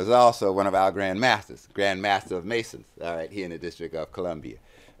 was also one of our Grand Masters, Grand Master of Masons, all right, here in the District of Columbia.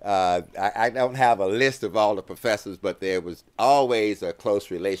 I don't have a list of all the professors, but there was always a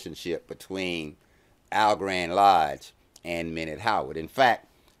close relationship between our Grand Lodge and men at Howard. In fact,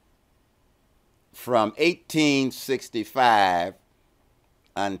 from 1865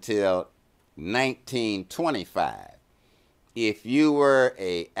 until 1925, if you were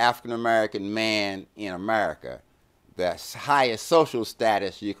an African-American man in America, the highest social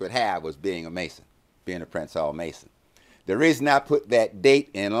status you could have was being a Mason, being a Prince Hall Mason. The reason I put that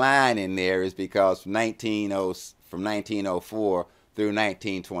date in line in there is because from 1904 through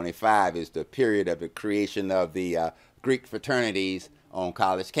 1925 is the period of the creation of the Greek fraternities on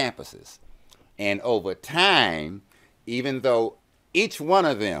college campuses. And over time, even though each one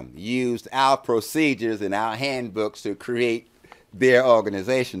of them used our procedures and our handbooks to create their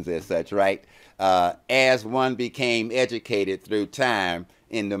organizations as such, right? As one became educated through time,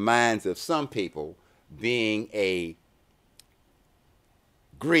 in the minds of some people, being a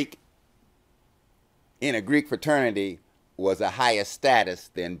Greek in a Greek fraternity was a higher status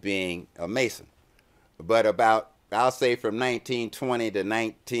than being a Mason. But about, I'll say from 1920 to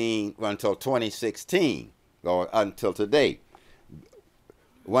until 2016, or until today,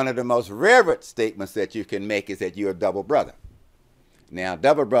 one of the most reverent statements that you can make is that you're a double brother. Now,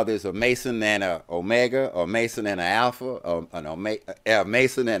 double brother is a Mason and a Omega, or Mason and an Alpha, or a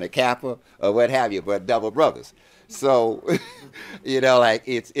Mason and a Kappa, or what have you, but double brothers. So, you know, like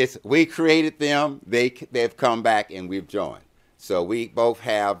we created them, they've come back, and we've joined. So we both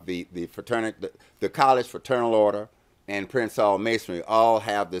have the fraternity, the college fraternal order, and Prince Hall Masonry all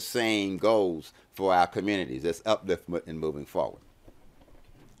have the same goals for our communities. It's upliftment and moving forward.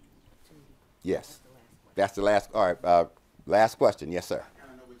 Yes, that's the last. All right, last question. Yes, sir. I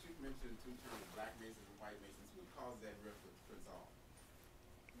kind of know, but you mentioned two terms, Black Masons and White Masons. What caused that rift with Prince Hall?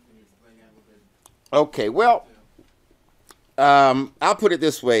 Can you explain that a little bit? Okay, well, I'll put it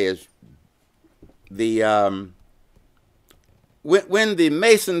this way: is the when the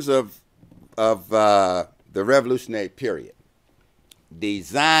Masons of the Revolutionary period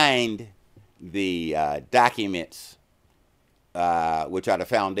designed the documents which are the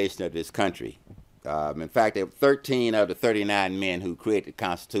foundation of this country. In fact, 13 of the 39 men who created the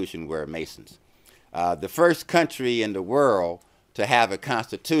Constitution were Masons. The first country in the world to have a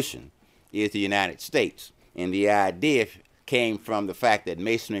Constitution is the United States. And the idea came from the fact that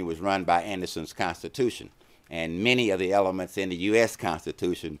Masonry was run by Anderson's Constitution. And many of the elements in the U.S.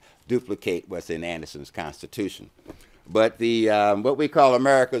 Constitution duplicate what's in Anderson's Constitution. But the what we call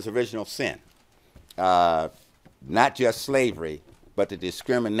America's original sin, not just slavery, but the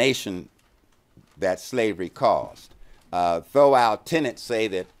discrimination that slavery caused. Though our tenets say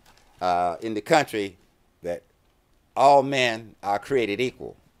that in the country that all men are created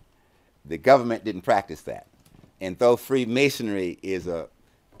equal, the government didn't practice that. And though Freemasonry is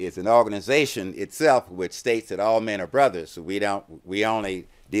an organization itself which states that all men are brothers, so we only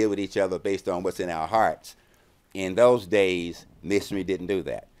deal with each other based on what's in our hearts. In those days, Masonry didn't do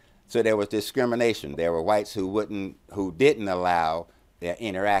that. So there was discrimination. There were whites who didn't allow their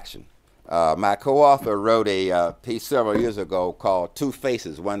interaction. My co-author wrote a piece several years ago called Two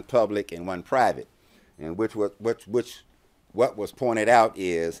Faces, One Public and One Private, and what was pointed out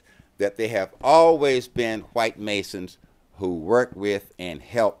is that there have always been white Masons who worked with and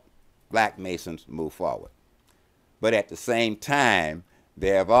helped Black Masons move forward. But at the same time,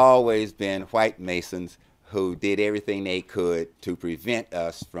 there have always been white Masons who did everything they could to prevent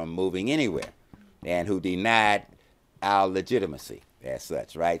us from moving anywhere and who denied our legitimacy as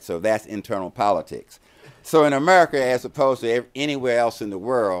such, right? So that's internal politics. So in America, as opposed to anywhere else in the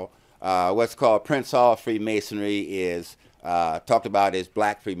world, what's called Prince Hall Freemasonry is talked about as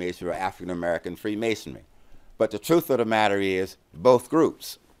Black Freemasonry or African-American Freemasonry. But the truth of the matter is both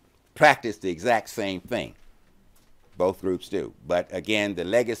groups practice the exact same thing. Both groups do. But again, the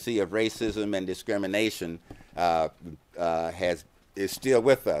legacy of racism and discrimination is still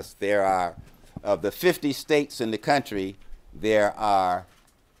with us. There are, of the 50 states in the country, there are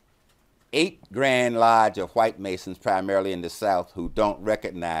 8 Grand Lodge of white Masons, primarily in the South, who don't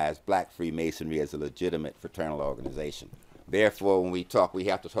recognize Black Freemasonry as a legitimate fraternal organization. Therefore, when we talk, we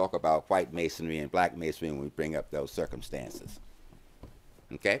have to talk about white Masonry and Black Masonry when we bring up those circumstances.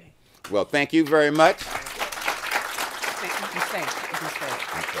 Okay? Well, thank you very much.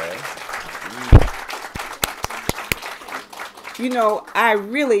 Okay. You know, I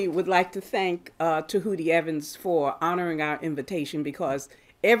really would like to thank Tehuti Evans for honoring our invitation, because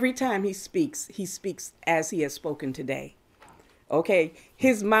every time he speaks as he has spoken today. Okay?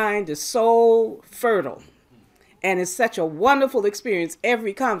 His mind is so fertile, and it's such a wonderful experience.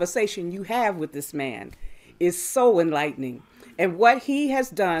 Every conversation you have with this man is so enlightening. And what he has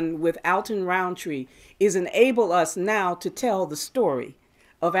done with Alton Roundtree is enable us now to tell the story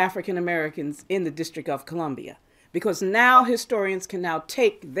of African Americans in the District of Columbia. Because now historians can now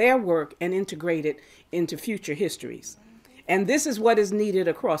take their work and integrate it into future histories. And this is what is needed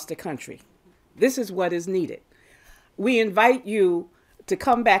across the country. This is what is needed. We invite you to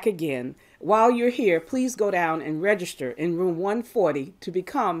come back again. While you're here, please go down and register in room 140 to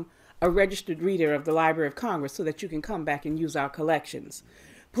become a registered reader of the Library of Congress so that you can come back and use our collections.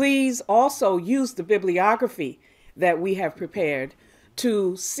 Please also use the bibliography that we have prepared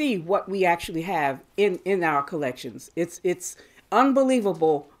to see what we actually have in our collections. It's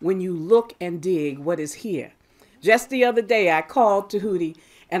unbelievable when you look and dig what is here. Just the other day, I called Tehuti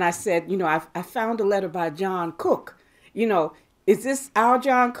and I said, you know, I found a letter by John Cook. You know, is this our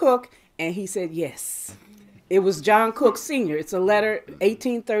John Cook? And he said, yes. It was John Cook Sr. It's a letter,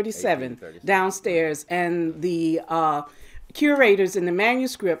 1837, downstairs. And the curators in the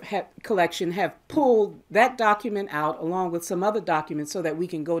manuscript collection have pulled that document out along with some other documents so that we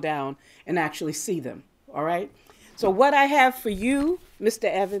can go down and actually see them. All right? So what I have for you, Mr.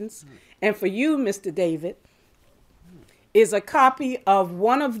 Evans, and for you, Mr. David, is a copy of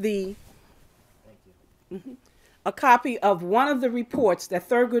one of the a copy of one of the reports that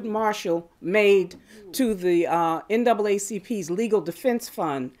Thurgood Marshall made to the NAACP's Legal Defense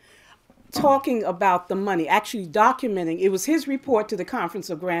Fund, talking about the money, actually documenting. It was his report to the Conference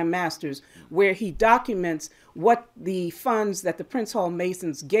of Grand Masters where he documents what the funds that the Prince Hall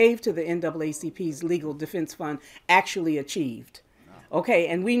Masons gave to the NAACP's Legal Defense Fund actually achieved. Okay,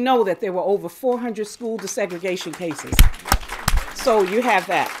 and we know that there were over 400 school desegregation cases. So you have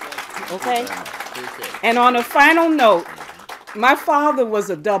that, okay? And on a final note, my father was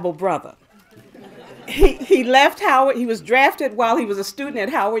a double brother. He left Howard. He was drafted while he was a student at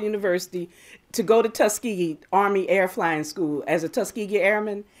Howard University to go to Tuskegee Army Air Flying School as a Tuskegee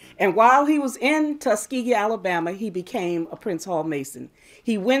Airman. And while he was in Tuskegee, Alabama, he became a Prince Hall Mason.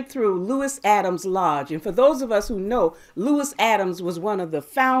 He went through Lewis Adams Lodge. And for those of us who know, Lewis Adams was one of the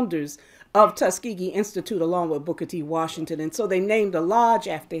founders of Tuskegee Institute along with Booker T. Washington. And so they named a lodge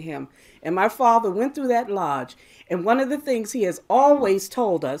after him. And my father went through that lodge. And one of the things he has always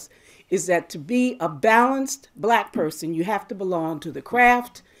told us is that to be a balanced black person, you have to belong to the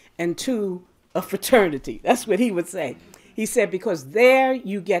craft and to a fraternity. That's what he would say. He said, because there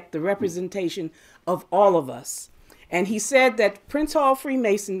you get the representation of all of us. And he said that Prince Hall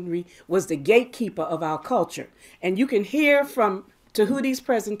Freemasonry was the gatekeeper of our culture. And you can hear from Tehuti's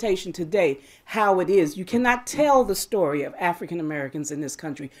presentation today how it is. You cannot tell the story of African Americans in this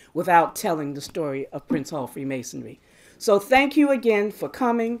country without telling the story of Prince Hall Freemasonry. So thank you again for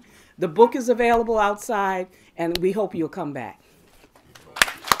coming. The book is available outside, and we hope you'll come back.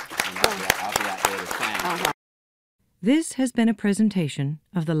 This has been a presentation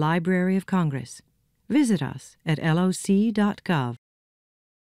of the Library of Congress. Visit us at loc.gov.